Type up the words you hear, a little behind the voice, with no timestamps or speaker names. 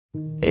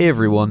Hey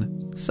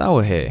everyone,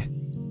 Sour here.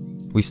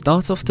 We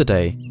start off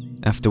today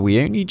after we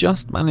only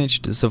just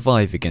managed to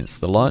survive against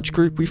the large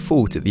group we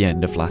fought at the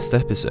end of last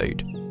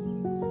episode.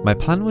 My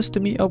plan was to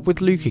meet up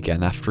with Luke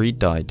again after he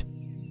died,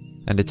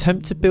 and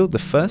attempt to build the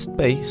first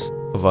base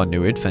of our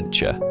new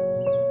adventure.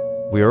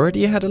 We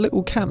already had a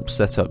little camp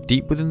set up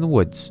deep within the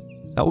woods.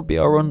 That would be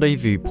our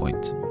rendezvous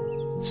point.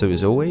 So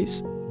as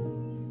always,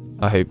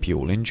 I hope you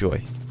all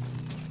enjoy.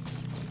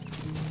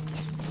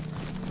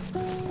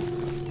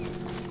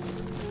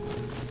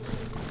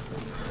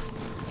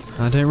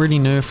 I don't really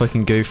know if I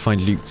can go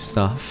find Luke's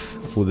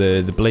stuff, or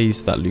the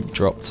blaze that Luke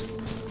dropped.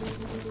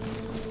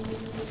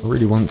 I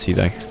really want to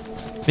though.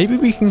 Maybe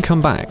we can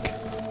come back.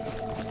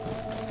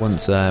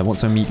 Once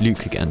I meet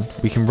Luke again,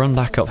 we can run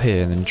back up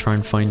here and then try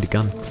and find a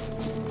gun.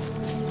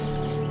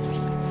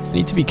 I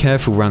need to be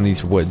careful around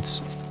these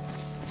woods.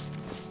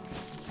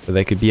 But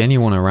there could be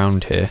anyone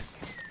around here,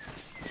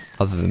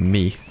 other than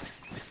me.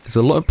 Because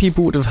a lot of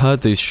people would have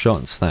heard those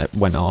shots that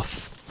went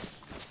off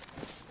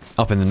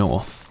up in the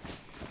north.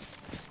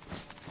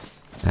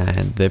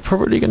 And they're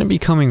probably going to be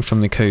coming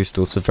from the coast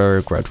or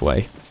Severograd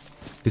way,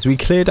 because we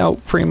cleared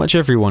out pretty much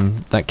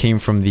everyone that came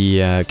from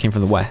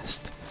the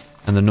west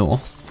and the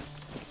north.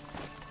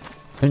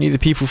 Only the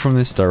people from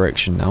this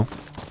direction now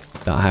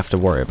that I have to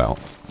worry about.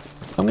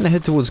 I'm going to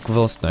head towards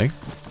Gvozno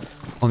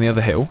on the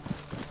other hill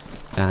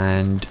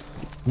and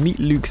meet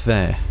Luke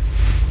there.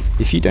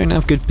 If you don't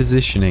have good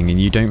positioning and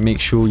you don't make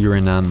sure you're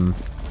in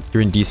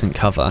decent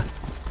cover,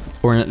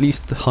 or in at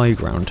least the high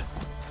ground.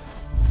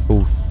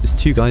 Oh, there's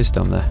two guys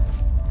down there.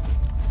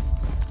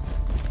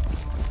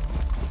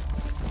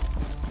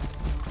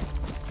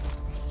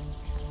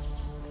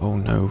 Oh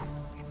no.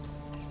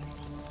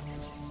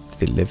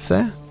 Do they live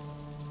there?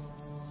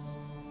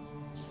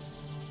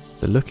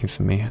 They're looking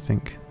for me, I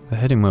think. They're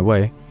heading my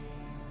way.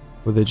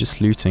 Or they're just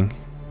looting.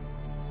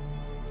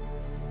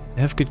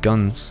 They have good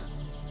guns.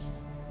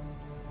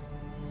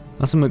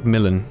 That's a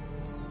Macmillan.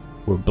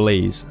 Or a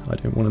Blaze. I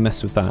don't want to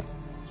mess with that.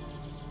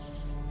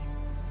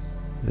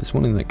 There's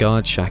one in the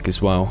guard shack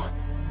as well.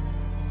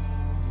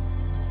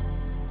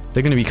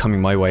 They're going to be coming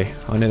my way.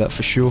 I know that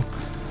for sure.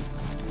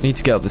 I need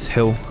to get up this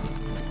hill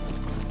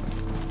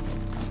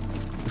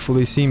before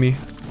they see me.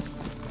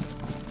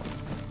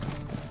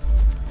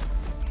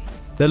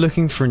 They're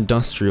looking for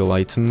industrial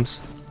items.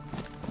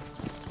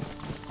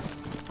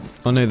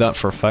 I know that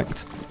for a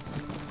fact.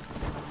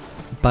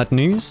 Bad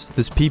news?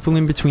 There's people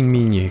in between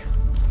me and you.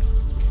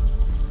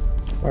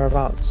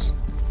 Whereabouts?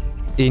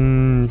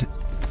 In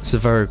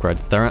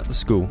Severograd. They're at the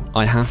school.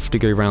 I have to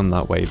go round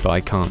that way, but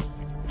I can't.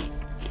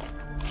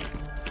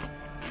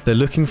 They're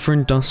looking for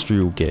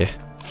industrial gear,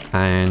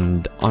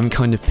 and I'm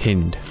kind of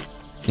pinned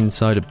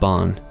inside a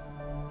barn.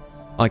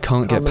 I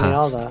can't get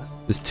past. How many are there?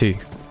 There's two.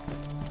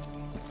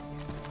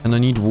 And I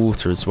need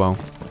water as well.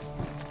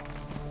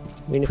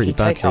 I mean, if you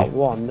take out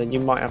one, then you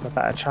might have a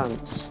better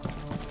chance.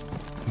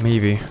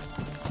 Maybe.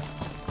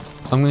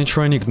 I'm going to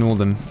try and ignore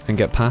them and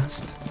get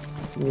past.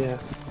 Yeah.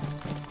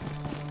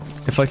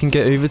 If I can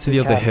get over to the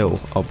other hill,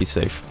 I'll be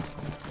safe.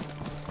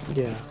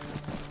 Yeah.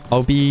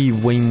 I'll be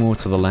way more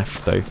to the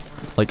left though.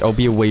 Like, I'll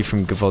be away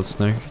from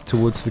Gvozno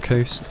towards the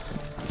coast.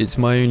 It's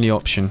my only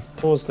option.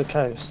 Towards the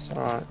coast,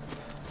 alright.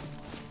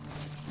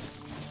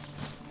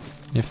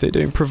 If they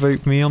don't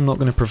provoke me, I'm not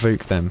going to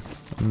provoke them.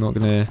 I'm not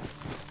going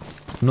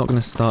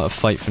to start a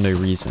fight for no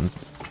reason.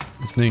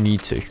 There's no need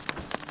to.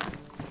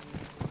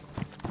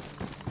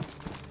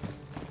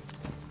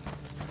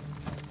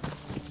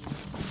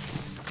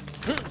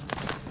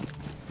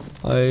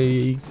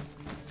 I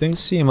don't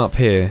see him up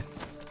here.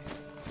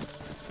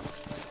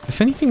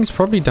 If anything, he's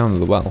probably down at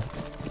the well.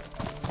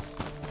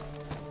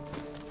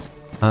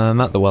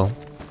 I'm at the well.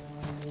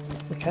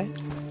 Okay.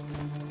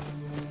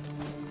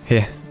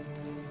 Here.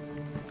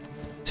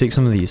 Take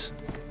some of these.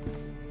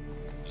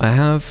 I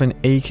have an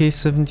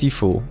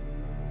AK-74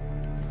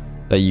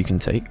 that you can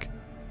take,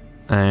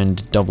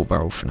 and double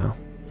barrel for now.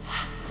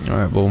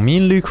 Alright, well, me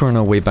and Luke are on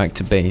our way back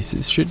to base.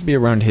 It should be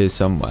around here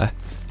somewhere.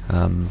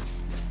 I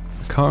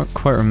can't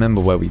quite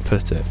remember where we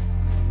put it.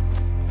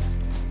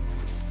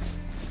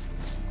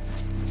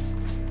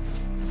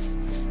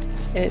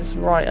 It's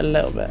right a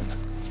little bit.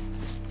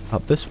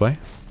 Up this way?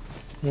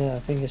 Yeah, I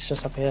think it's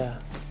just up here.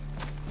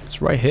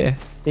 It's right here.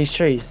 These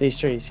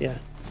trees, yeah.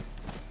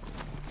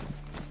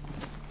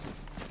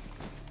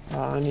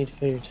 I need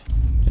food.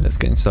 Yeah, let's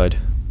get inside.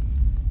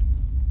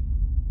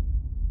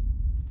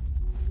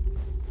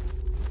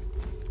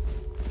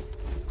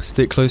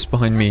 Stick close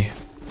behind me.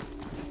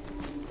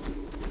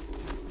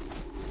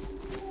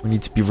 We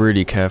need to be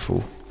really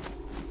careful.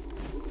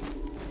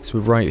 So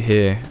we're right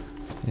here.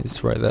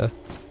 It's right there.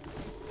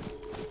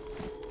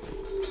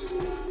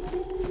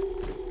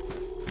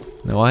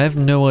 Now I have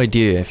no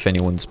idea if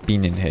anyone's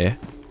been in here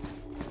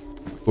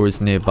or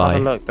is nearby.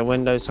 Have a look, the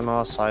windows on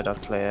our side are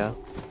clear.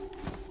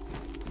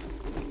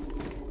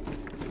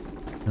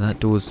 And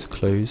that door's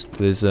closed.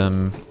 There's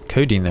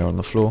codeine there on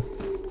the floor.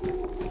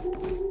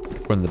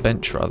 Or on the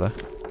bench rather.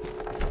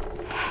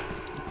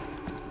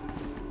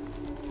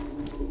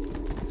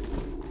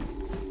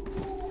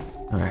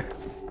 Alright.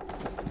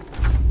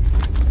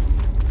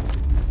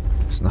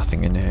 There's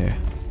nothing in here.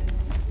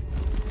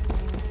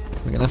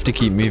 We're gonna have to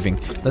keep moving.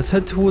 Let's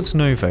head towards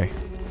Novo.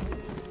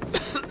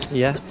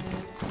 Yeah.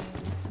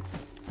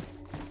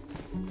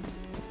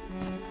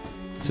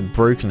 It's a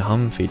broken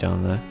Humvee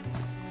down there.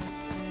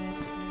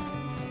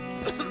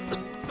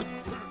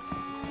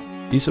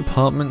 These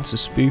apartments are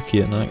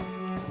spooky at night.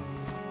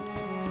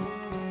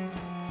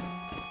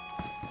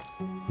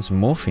 There's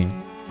morphine.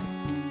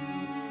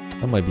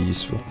 That might be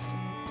useful.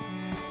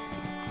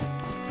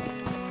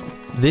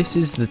 This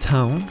is the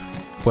town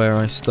where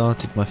I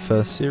started my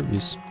first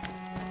series.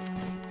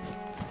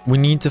 We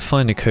need to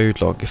find a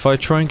code log. If I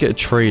try and get a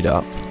trade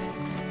up,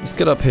 let's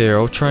get up here.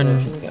 I'll try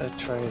and get a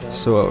trade up.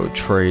 sort out a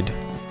trade.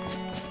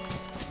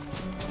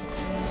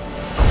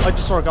 I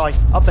just saw a guy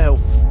up the hill.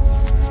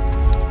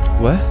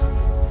 Where?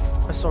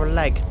 I saw a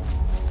leg.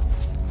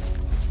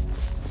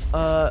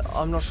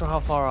 I'm not sure how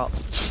far up.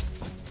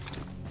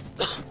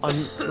 I'm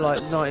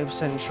like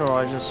 90% sure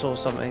I just saw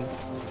something.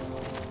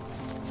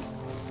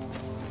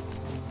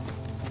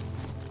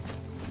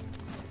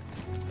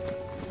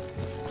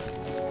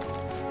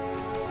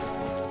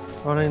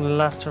 Running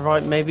left to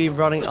right, maybe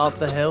running up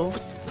the hill.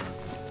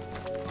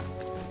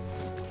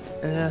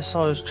 Unless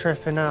I was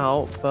tripping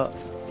out, but...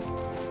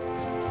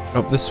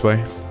 Up this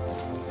way.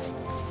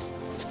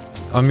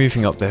 I'm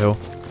moving up the hill.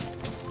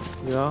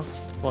 You are?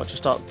 What,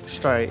 just up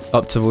straight?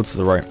 Up towards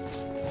the right.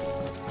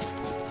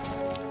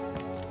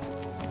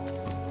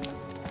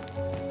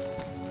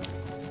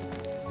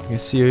 You can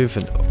see over...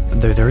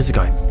 There is a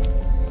guy.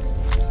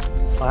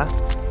 Where?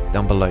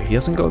 Down below. He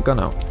hasn't got a gun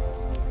out.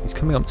 He's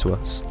coming up to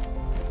us.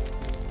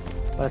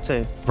 Where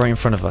to? Right in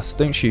front of us.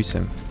 Don't shoot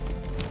him.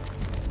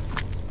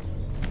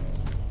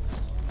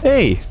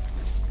 Hey!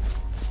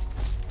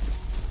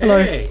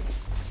 Hello. Hey!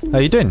 How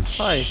you doing?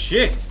 Hi.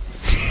 Shit!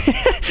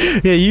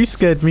 Yeah, you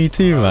scared me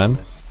too, man.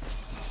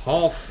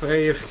 Half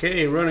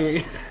AFK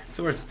running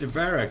towards the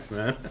barracks,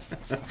 man.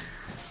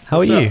 How are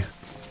What's you?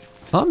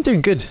 up? I'm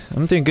doing good.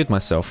 I'm doing good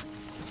myself.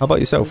 How about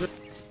yourself?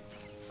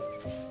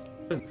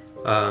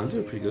 I'm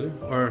doing pretty good.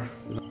 Or,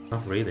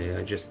 not really.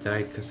 I just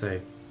died because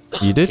I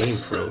You did? game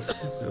froze.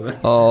 So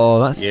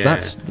Oh, Yeah.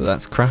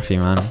 that's crappy,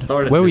 man. I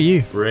started Where to were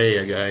you? spray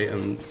a guy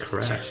and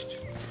crashed.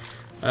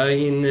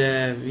 In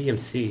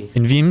VMC.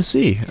 In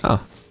VMC?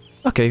 Ah.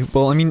 Okay,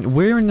 well, I mean,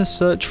 we're in the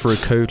search for a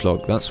code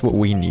log. That's what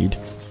we need.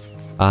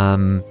 I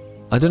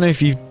don't know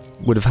if you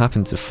would have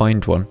happened to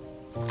find one.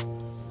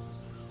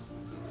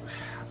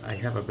 I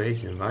have a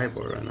base in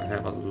Vibor and I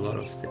have a lot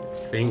of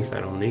things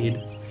I don't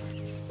need.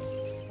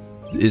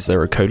 Is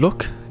there a code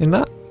log in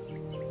that?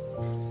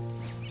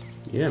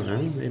 Yeah,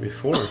 man. Maybe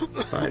 4,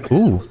 5.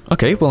 Ooh,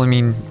 okay, well, I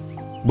mean,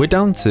 we're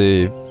down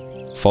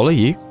to follow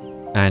you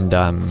and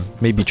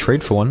maybe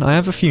trade for one. I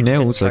have a few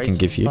nails I can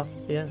give you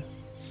Yeah.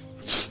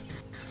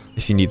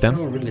 if you need I them.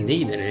 don't really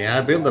need any.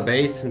 I build a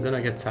base and then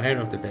I get tired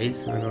of the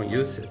base and I don't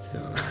use it. So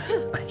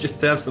I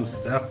just have some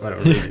stuff I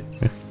don't really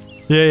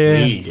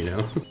Yeah. need, you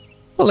know.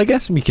 Well, I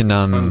guess we can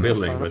Fun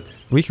building, but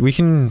we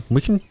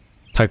can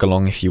tag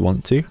along if you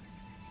want to,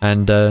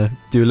 and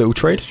do a little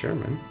trade. sure,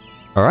 man.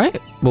 All right,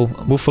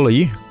 we'll follow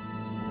you.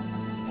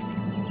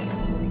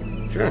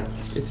 Sure,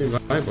 it's in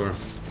Vibor.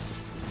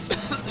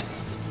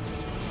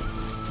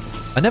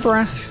 I never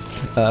asked.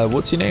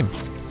 What's your name?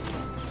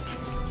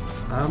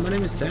 My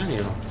name is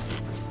Daniel.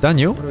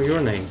 Daniel. What are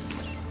your names?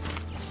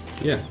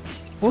 Yeah.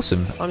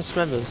 Awesome. I'm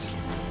Smithers.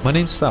 My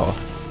name's Sour.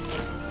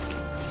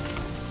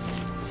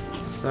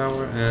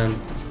 Sour and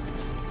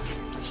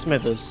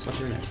Smithers. what's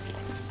your name?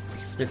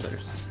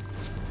 Smithers.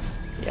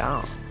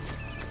 Yeah.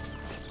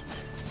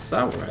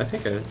 Sour. I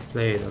think I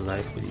played a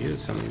life with you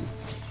some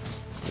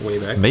way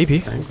back. Maybe.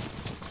 Time.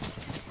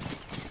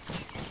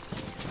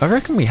 I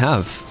reckon we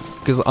have,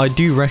 because I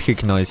do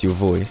recognize your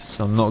voice.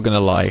 I'm not gonna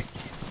lie.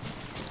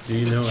 Do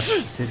you know a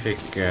specific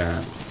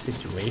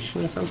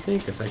situation or something?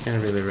 Because I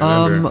can't really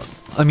remember.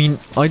 I mean,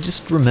 I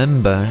just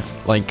remember,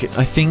 like,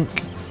 I think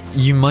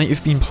you might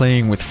have been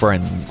playing with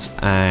friends,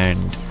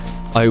 and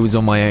I was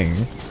on my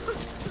own.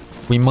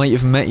 We might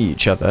have met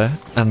each other,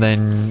 and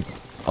then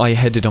I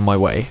headed on my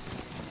way.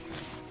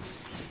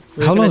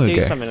 We were How long gonna do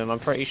ago? something, and I'm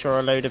pretty sure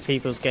a load of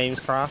people's games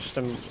crashed,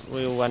 and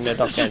we all ended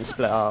up getting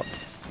split up.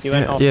 You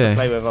went off Yeah. to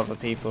play with other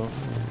people.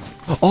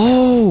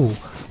 Oh,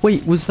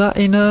 wait, was that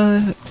in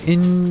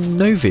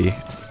Novi?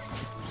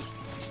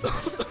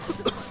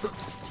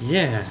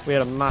 Yeah. We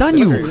had a massive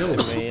Daniel! group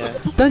with me, yeah.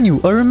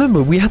 Daniel, I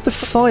remember we had the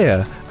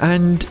fire,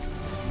 and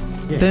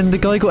Yeah. then the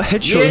guy got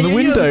headshot Yeah, in the yeah,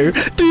 window.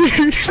 Dude!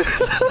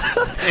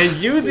 And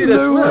you did No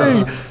as well.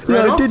 way! Right Yeah,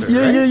 I after, did.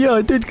 right? Yeah,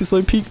 I did, because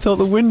I peeked out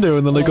the window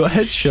and then I got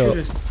headshot.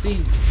 Should've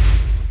seen.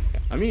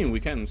 I mean, we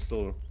can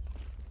still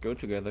go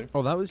together.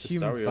 Oh, that was Just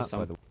sorry or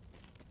something.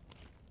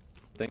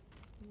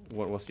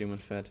 What was human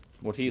fed?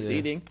 What he's Yeah.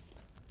 eating?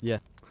 Yeah.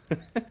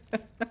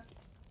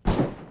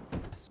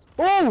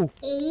 Oh!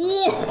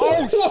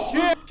 Oh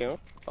shit!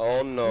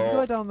 Oh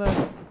no. down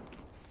there.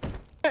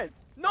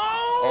 No!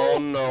 Oh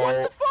no.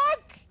 What the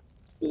fuck?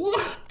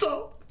 What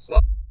the?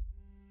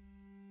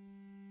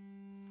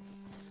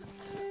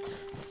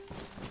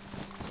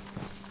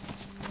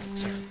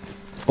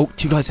 Oh,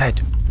 2 guys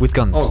ahead. with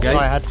guns. Oh, guys,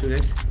 I had- do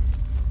this.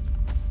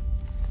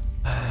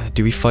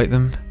 Do we fight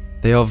them?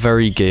 They are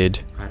very geared.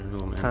 I don't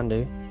know, man. Can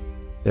do.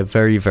 They're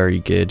very, very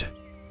geared.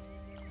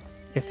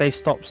 If they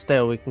stop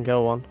still, we can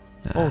go on.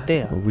 Oh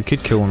dear. Well, we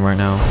could kill one right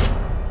now.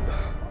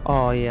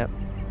 Oh yeah.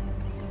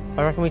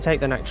 I reckon we take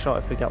the next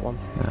shot if we get one.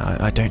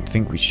 I don't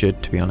think we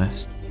should, to be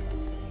honest.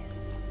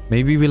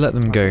 Maybe we let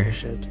them I go. think we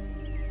should.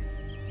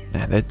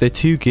 Yeah, they're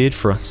too geared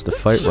for us to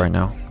fight right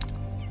now.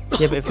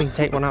 Yeah, but if we can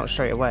take one out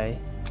straight away.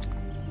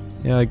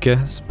 Yeah, I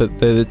guess, but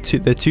they're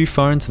too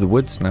far into the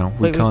woods now.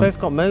 We Wait, can't. we've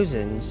both got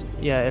Mosins.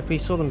 Yeah, if we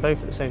saw them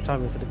both at the same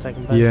time, we could have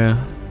taken both.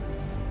 Yeah.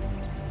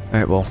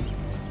 Alright, well,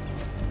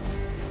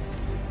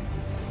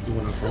 You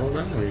wanna follow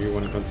them or you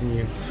wanna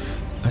continue?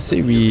 I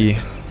say we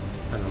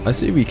don't know. I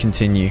say we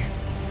continue.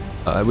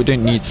 We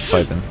don't need to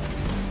fight them.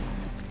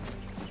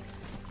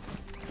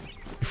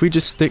 If we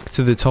just stick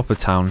to the top of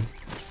town,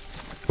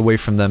 away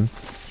from them.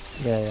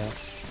 Yeah, yeah.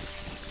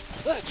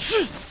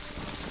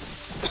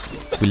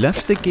 We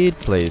left the geared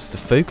players to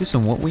focus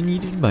on what we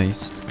needed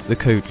most, the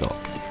code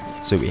lock.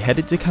 So we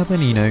headed to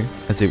Cabanino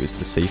as it was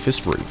the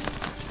safest route.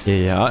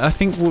 Yeah, I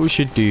think what we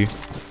should do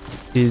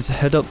is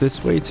head up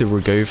this way to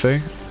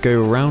Rogovo,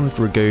 go around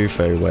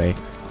Rogovo way,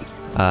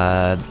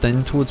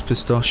 then towards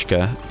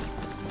Pistoshka,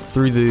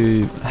 through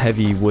the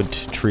heavy wood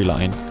tree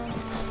line.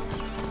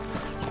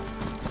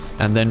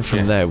 And then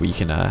from there we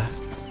can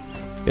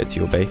get to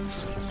your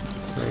base.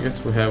 So I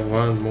guess we have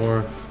one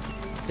more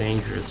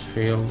dangerous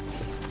field.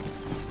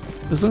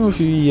 As long as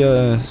we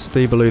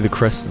stay below the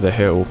crest of the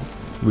hill,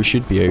 we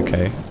should be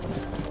okay.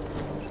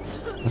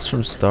 That's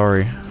from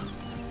Starry.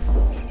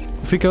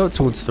 If we go out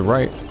towards the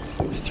right,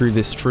 through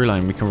this tree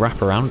line, we can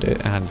wrap around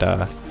it and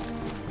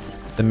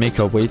then make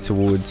our way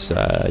towards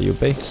your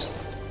base.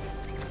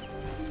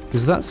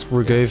 Because that's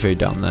Rogovo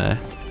down there.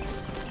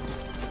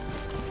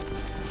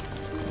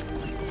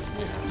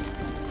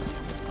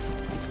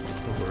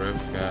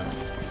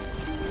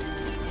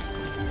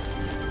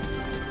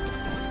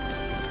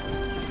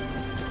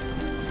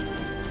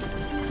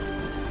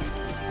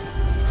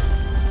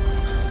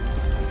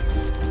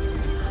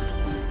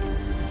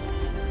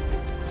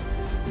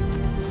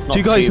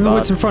 Two guys in the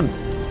woods in front.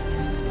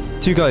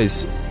 Two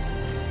guys.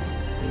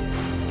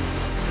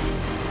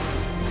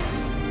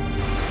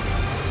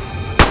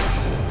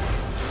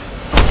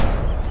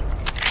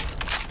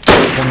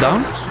 One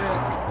down.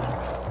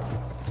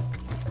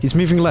 He's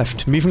moving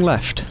left, moving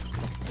left.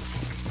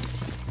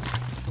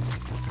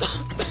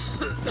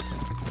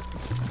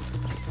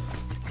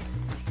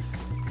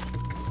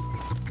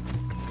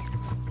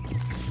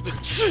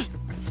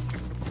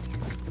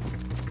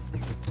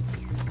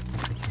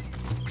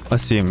 I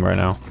see him right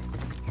now.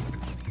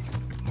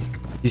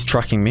 He's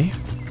tracking me.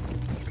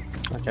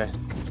 Okay.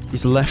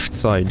 He's left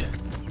side.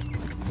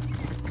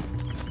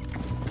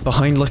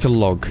 Behind like a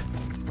log.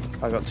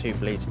 I got 2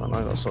 bleeds, man.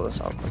 I gotta sort this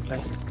out quickly.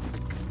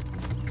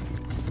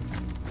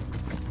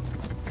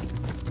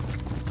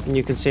 And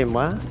you can see him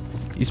where?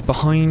 He's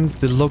behind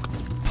the log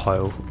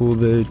pile or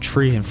the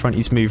tree in front.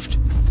 He's moved.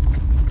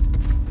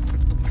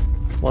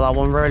 Well, that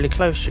one really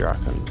close, you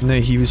reckon? No,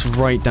 he was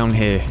right down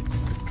here.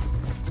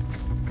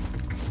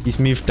 He's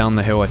moved down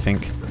the hill, I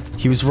think.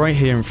 He was right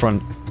here in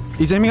front.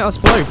 He's aiming at us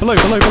below, below.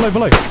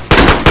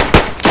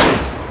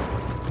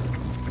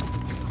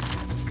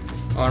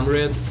 Arm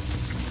red.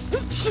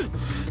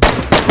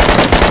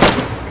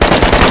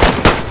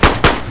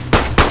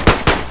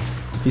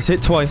 He's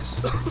hit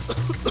twice.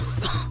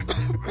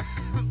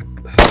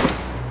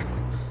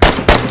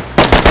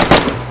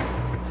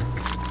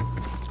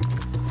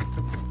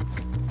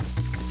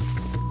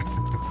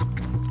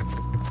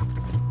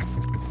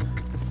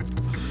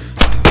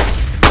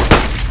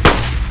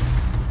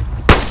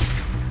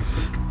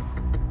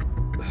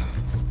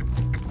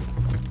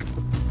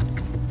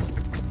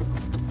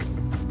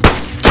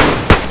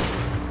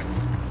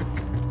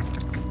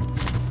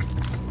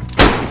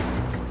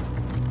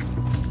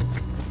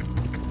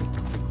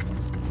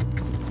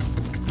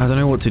 I don't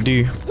know what to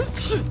do.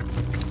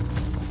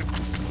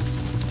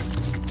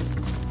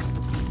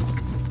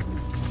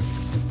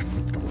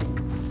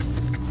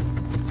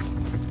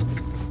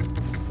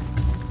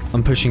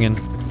 I'm pushing in.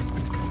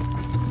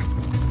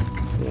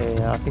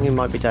 Yeah, I think he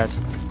might be dead.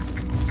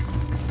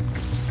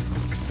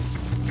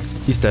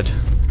 He's dead.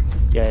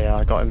 Yeah,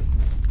 I got him.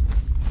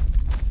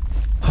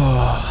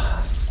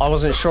 I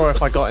wasn't sure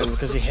if I got him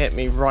because he hit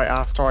me right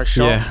after I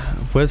shot. Yeah,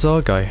 where's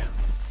our guy?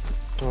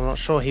 I'm not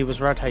sure, he was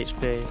red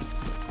HP.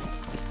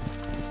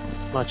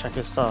 Can I check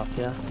his stuff,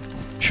 yeah?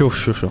 Sure.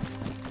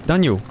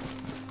 Daniel,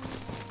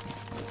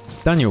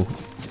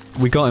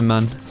 we got him,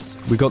 man.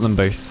 We got them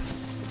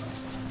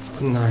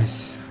both.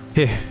 Nice.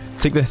 Here,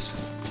 take this.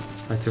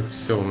 I took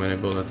so many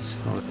bullets.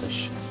 Holy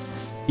shit.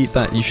 Eat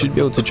that. You should be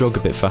able to jog a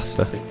bit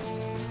faster.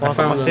 Well, I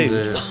found my on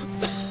food.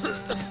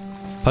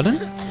 Pardon?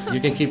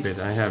 You can keep it,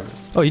 I have it.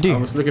 Oh, you I do?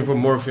 was looking for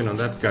morphine on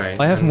that guy.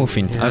 I have and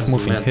morphine. he I have has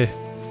morphine. med. Here.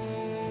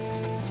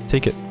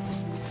 Take it.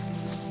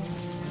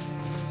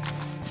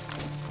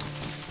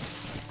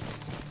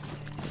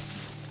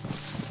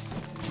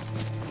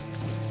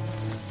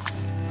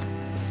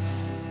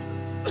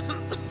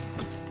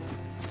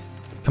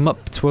 Come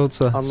up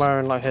towards us. I'm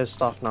wearing like his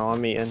stuff now.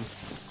 I'm eating.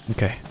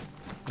 Okay.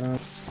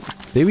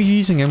 They were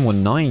using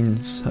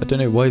M19s. I don't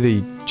know why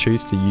they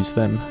chose to use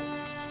them.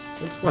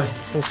 That's why.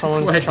 Can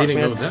someone why I chuck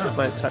didn't me go down.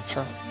 Wait,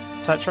 Tetra.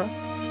 Tetra?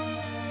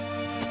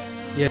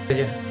 Yeah,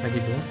 I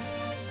give you one.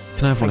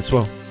 Can I have one as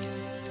well?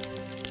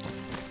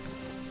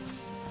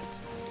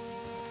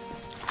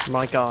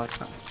 My God.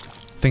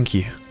 Thank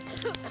you.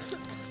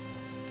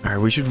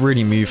 Alright, we should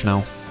really move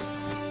now.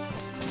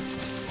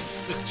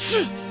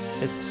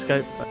 His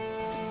scope.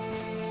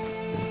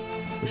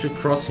 We should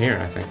cross here,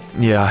 I think.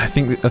 Yeah, I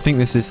think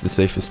this is the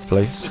safest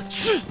place.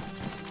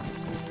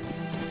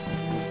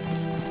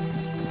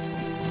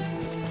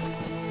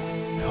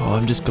 Oh,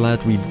 I'm just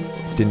glad we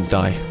didn't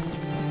die.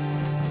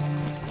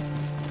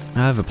 I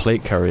have a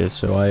plate carrier,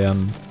 so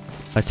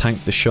I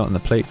tanked the shot in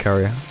the plate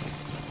carrier.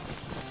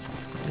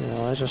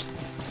 Yeah, I just.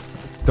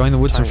 Guy in the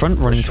woods in Tanked front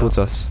the running shot. towards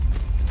us.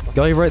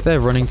 Guy right there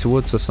running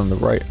towards us on the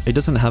right. He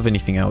doesn't have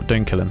anything out,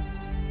 don't kill him.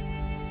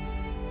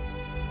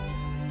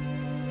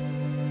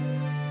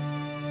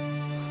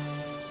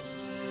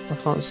 I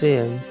can't see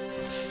him.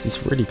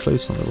 He's really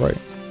close on the right.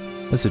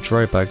 There's a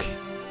dry bag.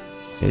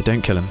 Yeah,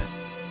 don't kill him.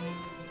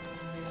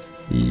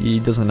 He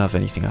doesn't have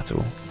anything at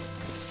all.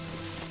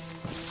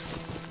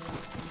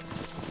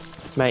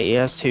 Mate, he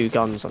has 2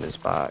 guns on his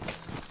back.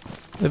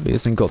 No, but he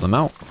hasn't got them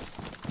out.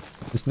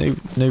 There's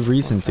no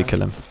reason to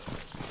kill him.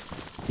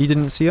 He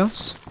didn't see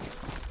us?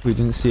 We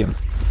didn't see him.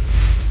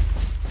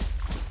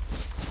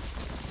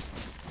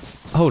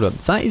 Hold up,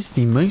 that is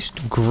the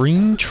most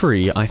green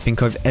tree I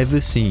think I've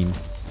ever seen.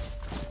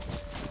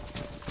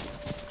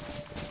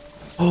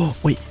 Oh,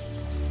 wait.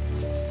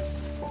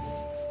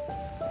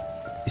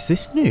 Is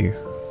this new?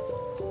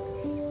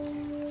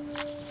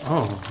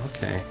 Oh,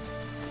 okay.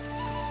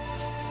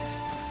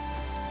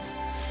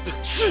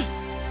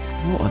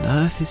 What on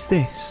earth is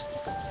this?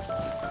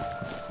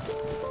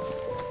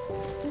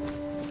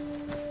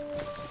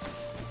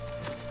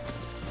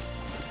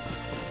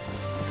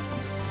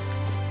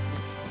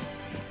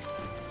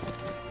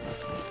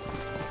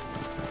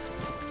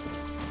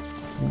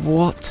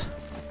 What?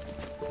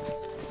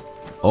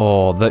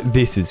 Oh,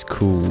 this is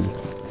cool.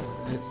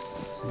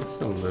 It's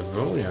some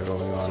Livonia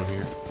going on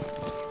here.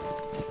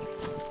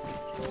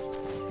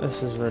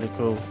 This is really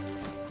cool.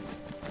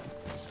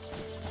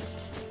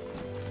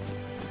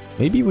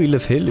 Maybe we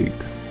live here, Luke.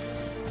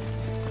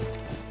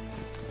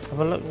 Have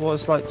a look what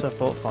it's like to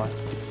fortify.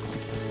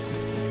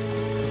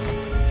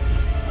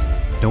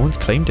 No one's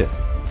claimed it.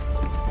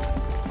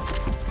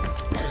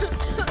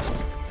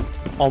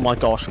 Oh my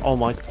gosh, oh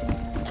my.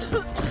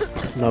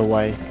 No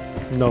way.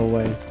 No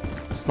way.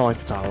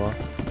 Sniper tower.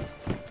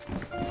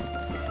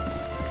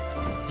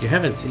 You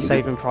haven't seen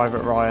Saving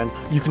Private Ryan.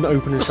 You can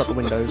open and shut the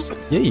windows.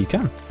 Yeah, you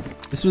can.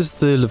 This was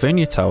the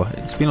Livonia Tower.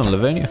 It's been on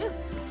Livonia.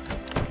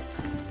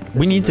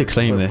 We need to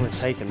claim We're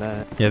this. taking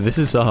that. Yeah, this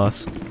is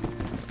ours.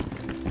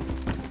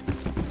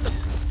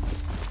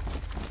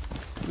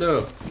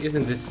 Look,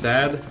 isn't this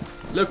sad?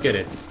 Look at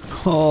it.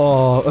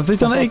 Oh, have they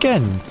done it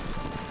again?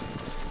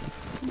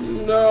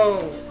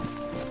 No.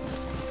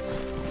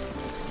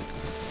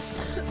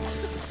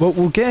 Well,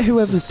 we'll get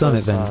whoever's so done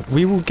it then. sad.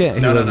 We will get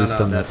No, whoever's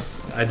done it.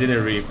 That's I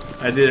didn't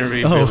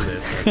rebuild Oh.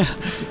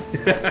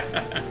 it.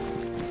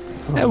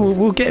 Yeah,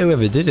 we'll get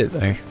whoever did it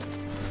though.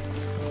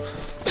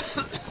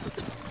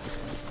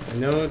 I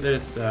know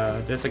there's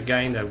a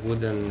guy in that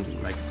wooden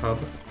pub.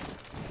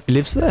 He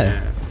lives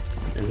there.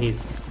 Yeah, and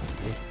Is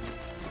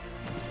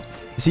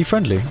he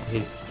friendly?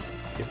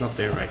 he's not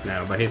there right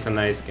now, but he's a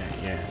nice guy.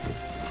 Yeah.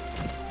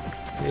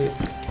 He's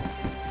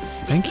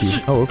Thank you.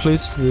 Oh, we'll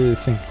close the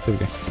thing. There we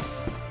go.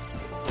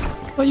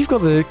 Oh, you've got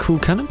the cool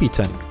canopy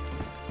tent.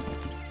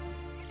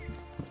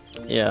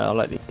 Yeah, I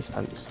like these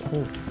tents.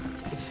 Ooh.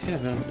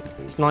 yeah,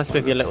 It's nice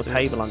with your little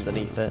table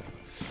underneath it.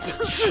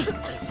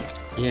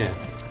 yeah.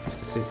 Just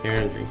to sit here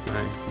and drink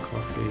my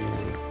coffee.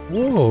 And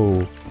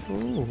Whoa.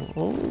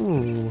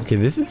 Ooh. Okay,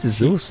 this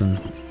is awesome.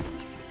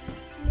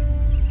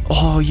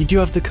 Oh, you do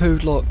have the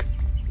code lock.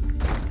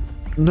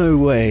 No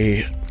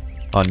way.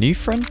 Our new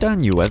friend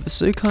Daniel ever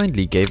so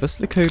kindly gave us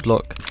the code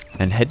lock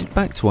and headed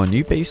back to our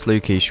new base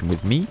location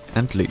with me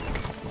and Luke.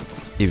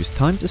 It was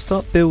time to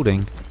start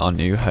building our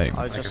new home.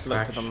 I Like just a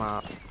looked at the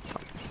map.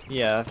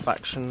 Yeah,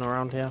 faction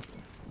around here.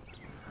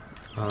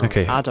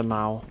 Okay,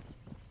 Adamau.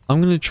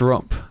 I'm gonna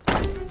drop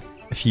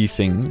a few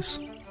things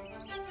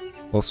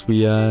whilst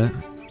we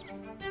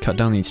cut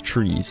down these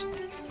trees.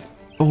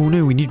 Oh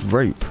no, we need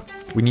rope.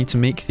 We need to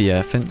make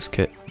the fence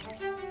kit.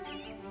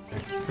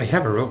 I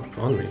have a rope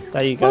on me.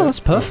 There you go. Oh, that's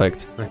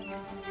perfect. Right.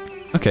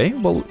 Okay,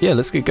 well, yeah,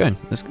 let's get going.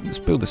 Let's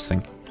build this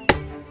thing.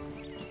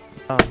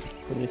 Oh,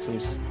 we need some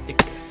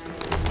sticks.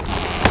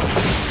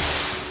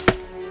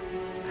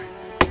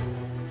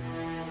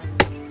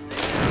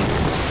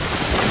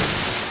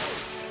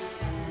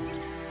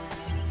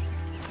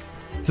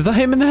 Did that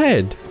hit him in the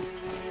head?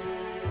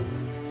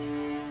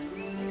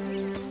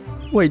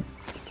 Wait,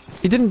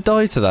 he didn't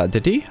die to that,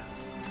 did he?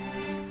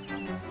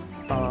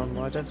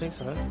 I don't think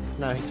so.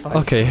 No, he's fine.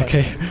 Okay, he's fine. okay.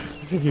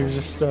 I think he was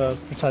just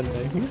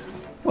pretending.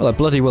 Well, I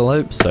bloody well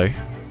hope so.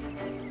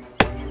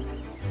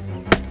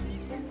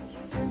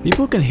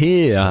 People can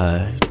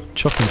hear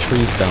chopping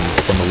trees down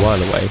from a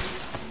while away,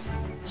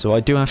 so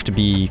I do have to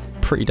be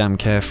pretty damn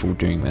careful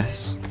doing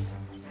this.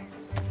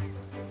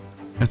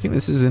 I think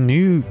this is a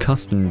new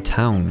custom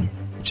town,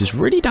 which is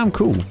really damn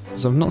cool,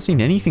 because I've not seen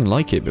anything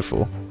like it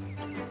before.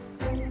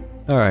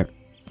 Alright.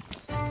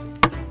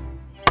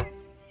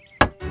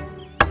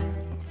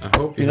 I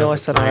hope You know I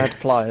said I had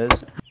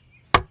pliers.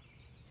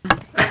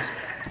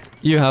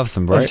 You have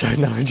them, right?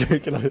 No, I'm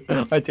joking.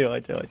 I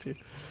do.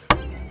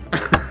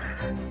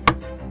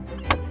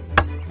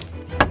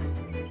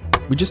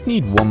 We just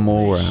need one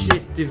more.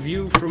 Shit, the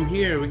view from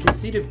here. We can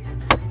see the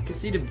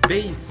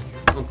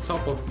base on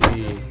top of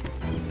the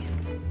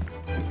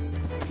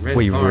red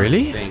Wait, car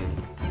really? thing.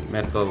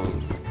 Metal.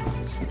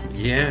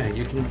 Yeah,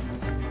 you can.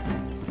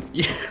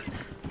 Yeah,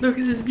 look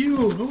at this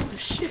view. Holy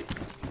shit.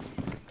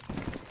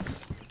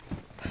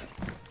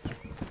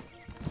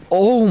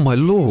 Oh my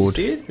lord!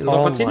 See it?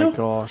 Oh my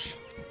gosh.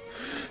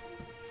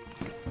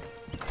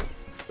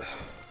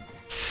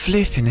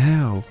 Flipping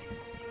hell.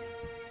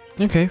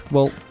 Okay,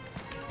 well.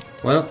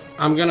 Well,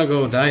 I'm gonna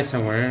go die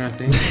somewhere. I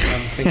think.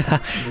 I'm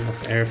thinking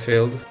of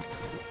airfield.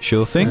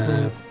 Sure thing.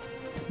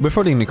 We're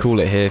probably gonna call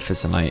it here for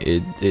tonight.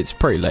 It's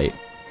pretty late.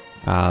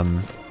 Yeah.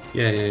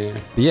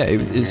 But yeah,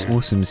 it's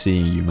awesome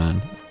seeing you,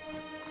 man.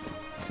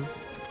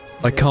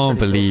 I can't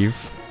believe.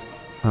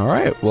 All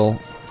right,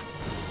 well,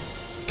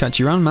 catch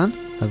you around, man.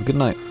 Have a good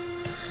night.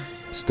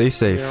 Stay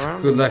safe.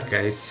 Good luck,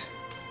 guys.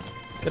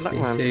 Good luck,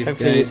 Stay man. safe,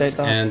 Hopefully you guys.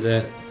 don't die.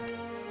 And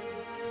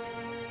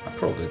I'll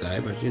probably die,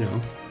 but you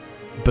know.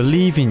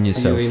 Believe in See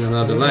yourself. you in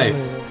another life.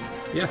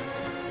 Yeah.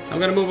 I'm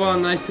gonna move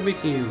on. Nice to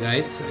meet you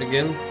guys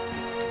again.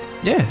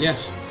 Yeah. Yeah.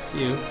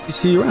 See you.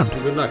 See you around.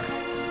 Good luck.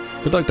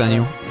 Good luck,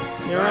 Daniel.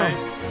 You're right.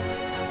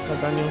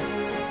 Bye, Daniel.